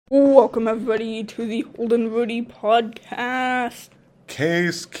Welcome everybody to the Holden Rudy podcast.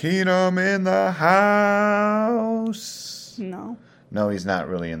 Case Keenum in the house. No, he's not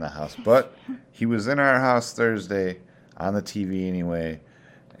really in the house, but he was in our house Thursday on the TV anyway,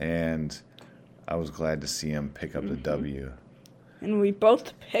 and I was glad to see him pick up the W. And we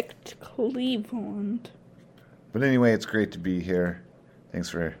both picked Cleveland. But anyway, it's great to be here. Thanks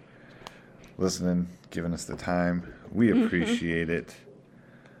for listening, giving us the time. We appreciate it.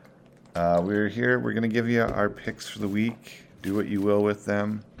 We're here. We're going to give you our picks for the week. Do what you will with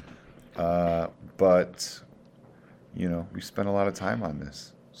them. But, we spent a lot of time on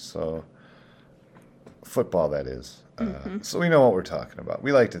this. So, football, that is. So we know what we're talking about.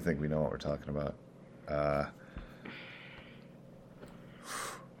 We like to think we know what we're talking about.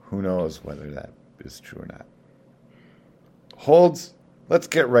 Who knows whether that is true or not. Holds, let's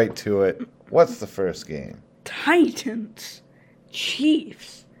get right to it. What's the first game? Titans.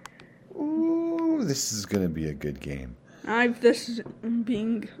 Chiefs. Ooh, this is going to be a good game. This is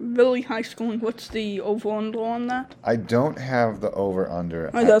being really high scoring. What's the over-under on that? I don't have the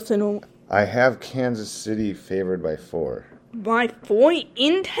over-under. I have Kansas City favored by 4. By 4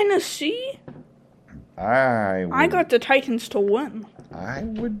 in Tennessee? I got the Titans to win. I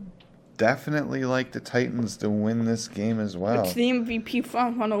would definitely like the Titans to win this game as well. It's the MVP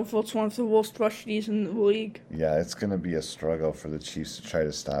 500 votes, one of the worst rushes in the league. Yeah, it's going to be a struggle for the Chiefs to try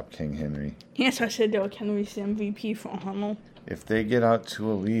to stop King Henry. Yes, I said Derrick Henry's the MVP 500. If they get out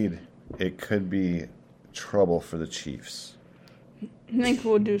to a lead, it could be trouble for the Chiefs. I think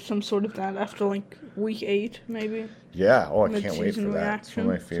we'll do some sort of that after week 8, maybe. Yeah, I can't wait for that. It's one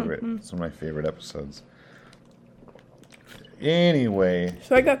of my favorite episodes. Anyway.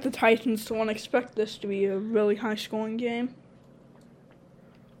 So I got the Titans to expect this to be a really high-scoring game.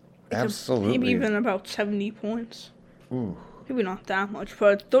 Absolutely. Maybe even about 70 points. Ooh. Maybe not that much,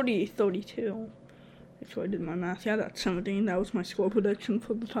 but 30-32. That's why I did my math. Yeah, that's 17. That was my score prediction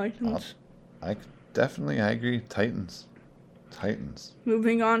for the Titans. I agree. Titans.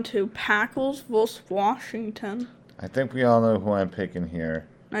 Moving on to Packers versus Washington. I think we all know who I'm picking here.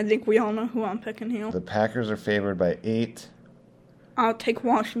 I think we all know who I'm picking here. The Packers are favored by 8. I'll take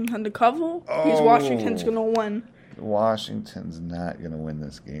Washington to cover because Washington's going to win. Washington's not going to win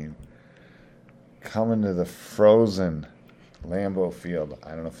this game. Coming to the frozen Lambeau Field.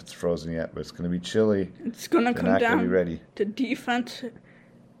 I don't know if it's frozen yet, but it's going to be chilly. It's going to come down be ready. to defense,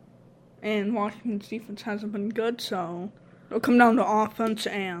 and Washington's defense hasn't been good, so it'll come down to offense,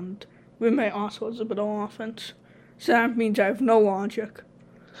 and Green Bay also has a bit of offense. So that means I have no logic.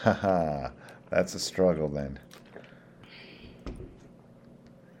 Haha, that's a struggle then.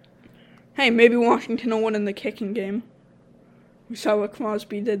 Hey, maybe Washington will win in the kicking game. We saw what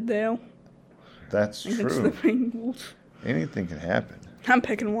Crosby did there. That's true. Against the Bengals. Anything can happen. I'm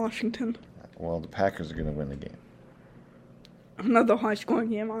picking Washington. Well, the Packers are going to win the game. Another high-scoring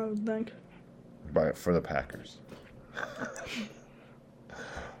game, I would think. For the Packers.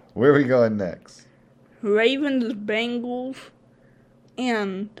 Where are we going next? Ravens, Bengals.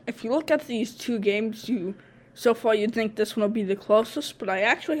 And if you look at these two games, so far you'd think this one will be the closest, but I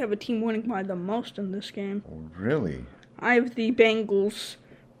actually have a team winning by the most in this game. Really? I have the Bengals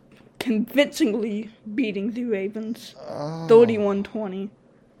convincingly beating the Ravens 31-20.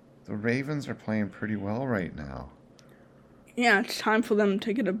 The Ravens are playing pretty well right now. Yeah, it's time for them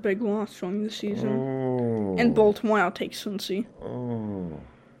to get a big loss during the season. Oh. In Baltimore, I'll take Cincy. Oh.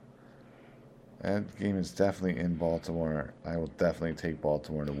 That game is definitely in Baltimore. I will definitely take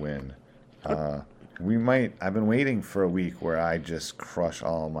Baltimore to win. I've been waiting for a week where I just crush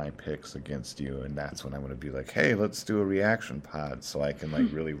all my picks against you, and that's when I'm going to be like, hey, let's do a reaction pod so I can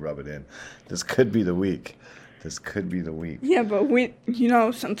really rub it in. This could be the week. Yeah, but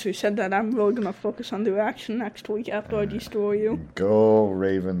since we said that, I'm really going to focus on the reaction next week after I destroy you. Go,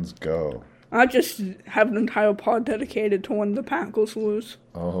 Ravens, go. I'll just have an entire pod dedicated to when the Packers lose.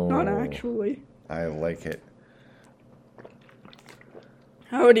 Oh. Not actually. I like it.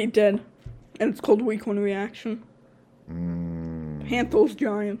 I already did. And it's called Week 1 Reaction. Panthers,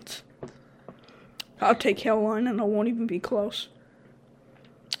 Giants. I'll take Carolina and I won't even be close.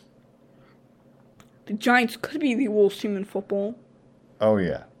 The Giants could be the worst team in football. Oh,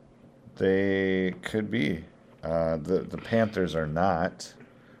 yeah. They could be. The Panthers are not.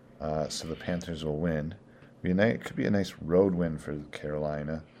 So the Panthers will win. It could be a nice road win for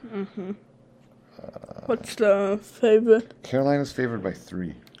Carolina. Mm-hmm. What's the favorite? Carolina's favored by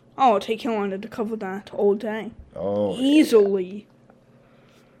 3. Oh, I'll take Carolina to cover that all day. Oh. Easily.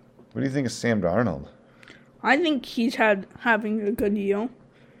 What do you think of Sam Darnold? I think he's having a good year.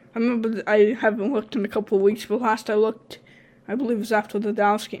 I remember I haven't looked in a couple of weeks, but last I looked, I believe it was after the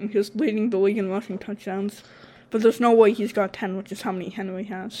Dallas game. He was leading the league in rushing touchdowns. But there's no way he's got 10, which is how many Henry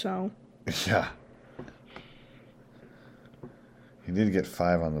has, so. Yeah. He did get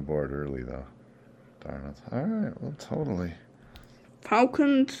 5 on the board early, though. Darn it. All right, well, totally.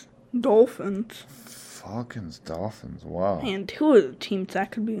 Falcons, Dolphins. Falcons, Dolphins, wow. And 2 of the teams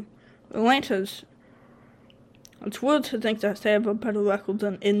that could be. Atlanta's. It's weird to think that they have a better record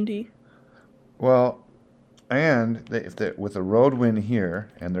than Indy. Well, and if they with a road win here,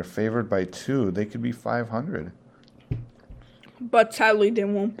 and they're favored by 2, they could be 500. But sadly, they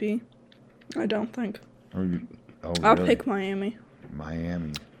won't be. I don't think. I'll really? pick Miami.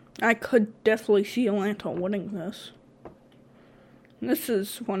 Miami. I could definitely see Atlanta winning this. This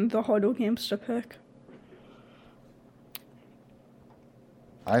is one of the harder games to pick.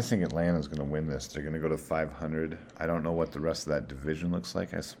 I think Atlanta's going to win this. They're going to go to 500. I don't know what the rest of that division looks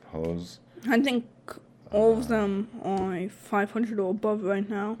like, I suppose. I think all of them are 500 or above right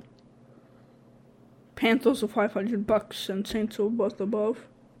now. Panthers are 500 bucks and Saints are both above.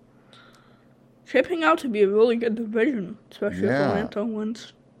 Shaping out to be a really good division, especially if Atlanta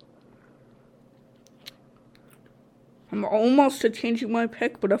wins. I'm almost to changing my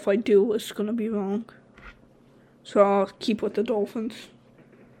pick, but if I do, it's going to be wrong. So I'll keep with the Dolphins.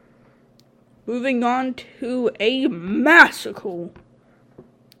 Moving on to a massacre.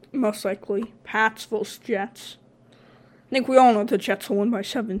 Most likely, Pats vs. Jets. I think we all know the Jets will win by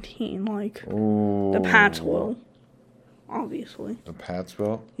 17, Ooh. The Pats will. Obviously. The Pats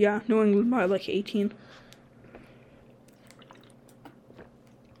will? Yeah, New England by 18.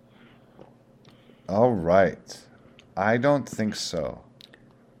 All right. I don't think so.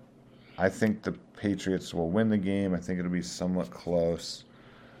 I think the Patriots will win the game. I think it'll be somewhat close.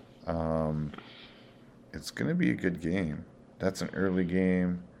 It's going to be a good game. That's an early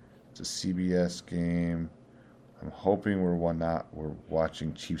game. It's a CBS game. I'm hoping we're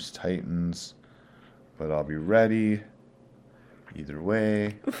watching Chiefs-Titans, but I'll be ready either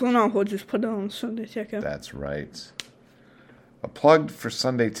way. If we're not, we'll just put it on Sunday Ticket. That's right. A plug for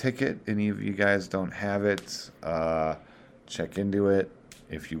Sunday Ticket. Any of you guys don't have it, check into it.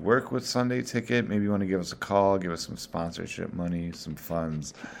 If you work with Sunday Ticket, maybe you want to give us a call, give us some sponsorship money, some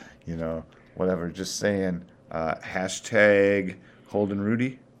funds, whatever. Just saying, hashtag Holden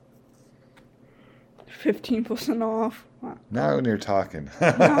Rudy. 15% off. Wow. Now when you're talking.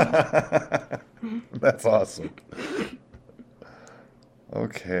 No. That's awesome.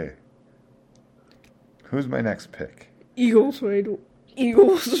 Okay. Who's my next pick? Eagles, Raiders.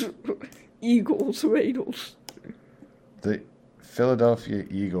 The Philadelphia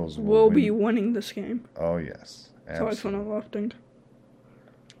Eagles will be winning this game. Oh, yes. Absolutely. Sorry for not lifting.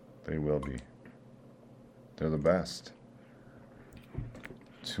 They will be. They're the best.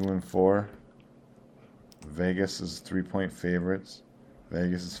 2-4. Vegas is 3-point favorites.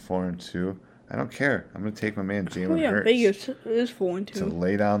 Vegas is 4-2. I don't care. I'm going to take my man Jalen Hurts. Vegas is 4-2. To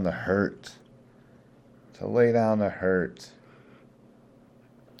lay down the hurt.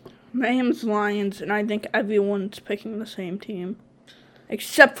 Rams, Lions, and I think everyone's picking the same team.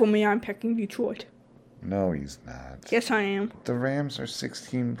 Except for me, I'm picking Detroit. No, he's not. Yes, I am. The Rams are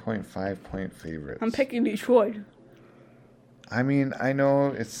 16.5 point favorites. I'm picking Detroit. I mean, I know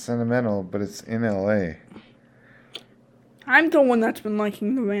it's sentimental, but it's in LA. I'm the one that's been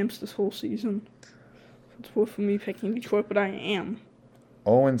liking the Rams this whole season. It's worth for me picking Detroit, but I am.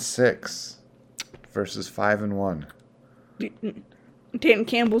 0-6 versus 5-1. Dan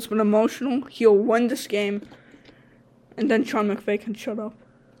Campbell's been emotional. He'll win this game, and then Sean McVay can shut up.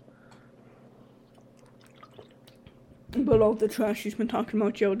 But all the trash he's been talking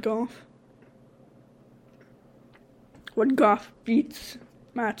about Jared Goff. When Goff beats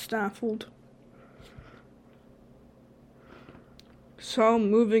Matt Stafford. So,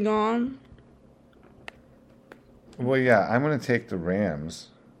 moving on. Well, yeah, I'm going to take the Rams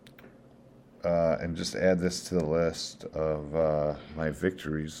and just add this to the list of my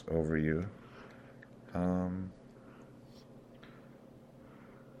victories over you.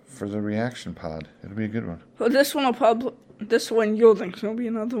 For the reaction pod. It'll be a good one. Well, this one you'll think will be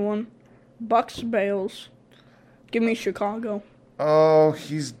another one. Bucks, Bales. Give me Chicago. Oh,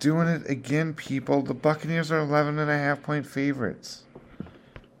 he's doing it again, people. The Buccaneers are 11.5 point favorites.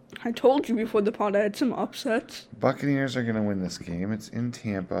 I told you before the pod I had some upsets. Buccaneers are going to win this game. It's in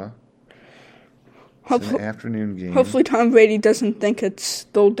Tampa. It's an afternoon game. Hopefully Tom Brady doesn't think it's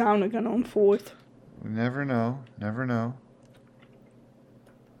still down again on 4th. We never know. Never know.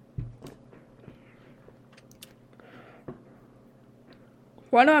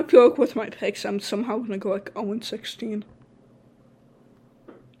 Why do I feel like with my picks I'm somehow going to go 0-16?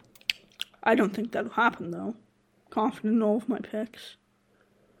 I don't think that'll happen, though. confident in all of my picks.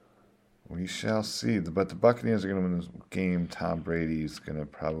 We shall see. But the Buccaneers are going to win this game. Tom Brady's going to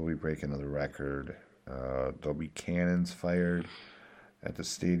probably break another record. There'll be cannons fired at the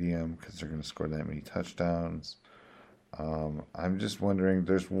stadium because they're going to score that many touchdowns. I'm just wondering.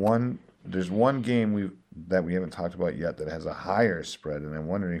 There's one game that we haven't talked about yet that has a higher spread, and I'm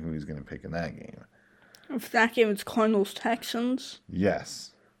wondering who he's going to pick in that game. If that game is Cardinals-Texans.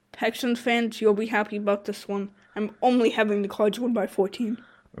 Yes. Texans fans, you'll be happy about this one. I'm only having the Cards win by 14.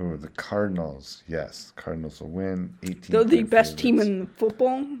 Oh, the Cardinals. Yes, Cardinals will win. 18. They're the best team in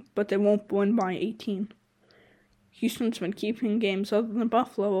football, but they won't win by 18. Houston's been keeping games other than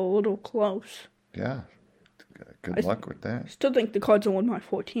Buffalo a little close. Yeah. Good luck with that. I still think the Cards will win by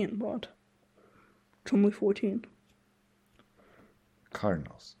 14, but it's only 14.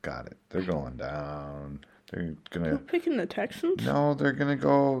 Cardinals. Got it. They're going down. They're going to... You're picking the Texans? No, they're going to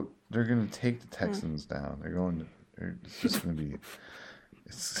go... They're going to take the Texans down. They're going to... It's just going to be...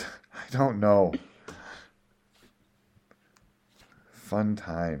 I don't know. Fun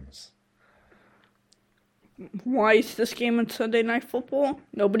times. Why is this game on Sunday Night Football?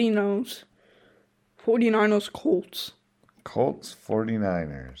 Nobody knows. 49ers Colts. Colts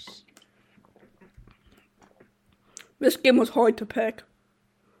 49ers. This game was hard to pick.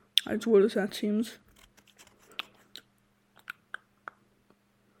 As weird as that seems.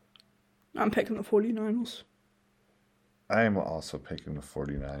 I'm picking the 49ers. I am also picking the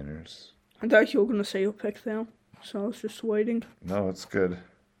 49ers. I thought you were going to say your pick there, so I was just waiting. No, it's good.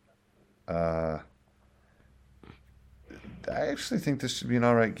 I actually think this should be an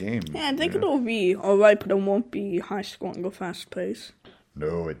alright game. Yeah, I think it'll be alright, but it won't be high scoring or fast pace.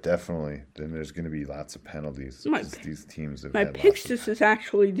 No, it definitely. Then there's going to be lots of penalties. These teams have my had picks, this is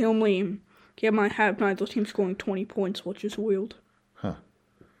actually the only game I have neither team scoring 20 points, which is weird. Huh.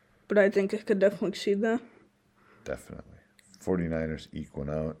 But I think it could definitely exceed that. Definitely. 49ers equaling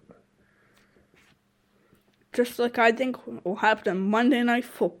out. Just like I think will happen on Monday Night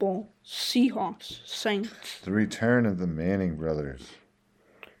Football, Seahawks, Saints. The return of the Manning brothers.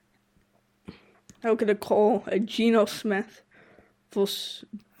 I'm going to call a Geno Smith versus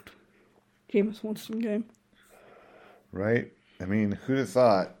Jameis Winston game. Right? I mean, who'd have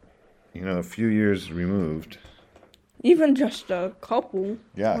thought, a few years removed. Even just a couple.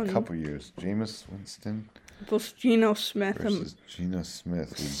 Yeah, a couple years. Jameis Winston versus Geno Smith versus Geno Smith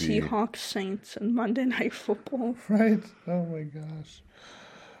would be Seahawks Saints and Monday Night Football. Right? Oh my gosh.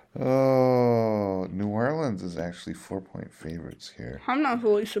 Oh, New Orleans is actually 4-point favorites here. I'm not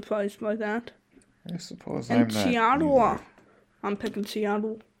really surprised by that. I suppose and I'm not. Seattle, either. I'm picking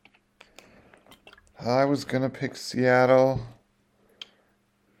Seattle. I was gonna pick Seattle.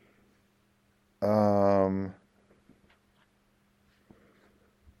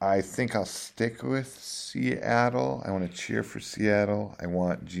 I think I'll stick with Seattle. I want to cheer for Seattle. I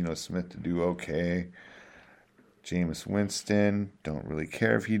want Geno Smith to do okay. Jameis Winston, don't really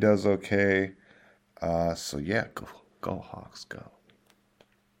care if he does okay. So yeah, go Hawks, go.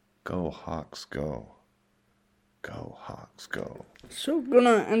 Go Hawks, go. Go Hawks, go. So we're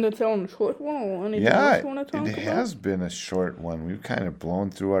gonna end it on a short one, or anything else you want to talk about? It has been a short one. We've kind of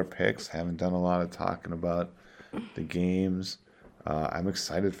blown through our picks. Haven't done a lot of talking about the games. I'm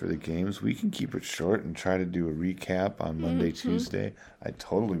excited for the games. We can keep it short and try to do a recap on Monday, Tuesday. I'd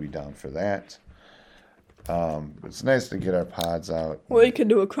totally be down for that. It's nice to get our pods out. Or you could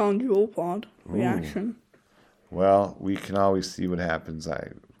do a Crown Jewel pod reaction. Well, we can always see what happens.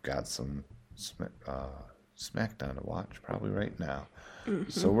 I've got some SmackDown to watch probably right now.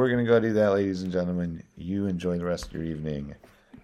 So we're going to go do that, ladies and gentlemen. You enjoy the rest of your evening.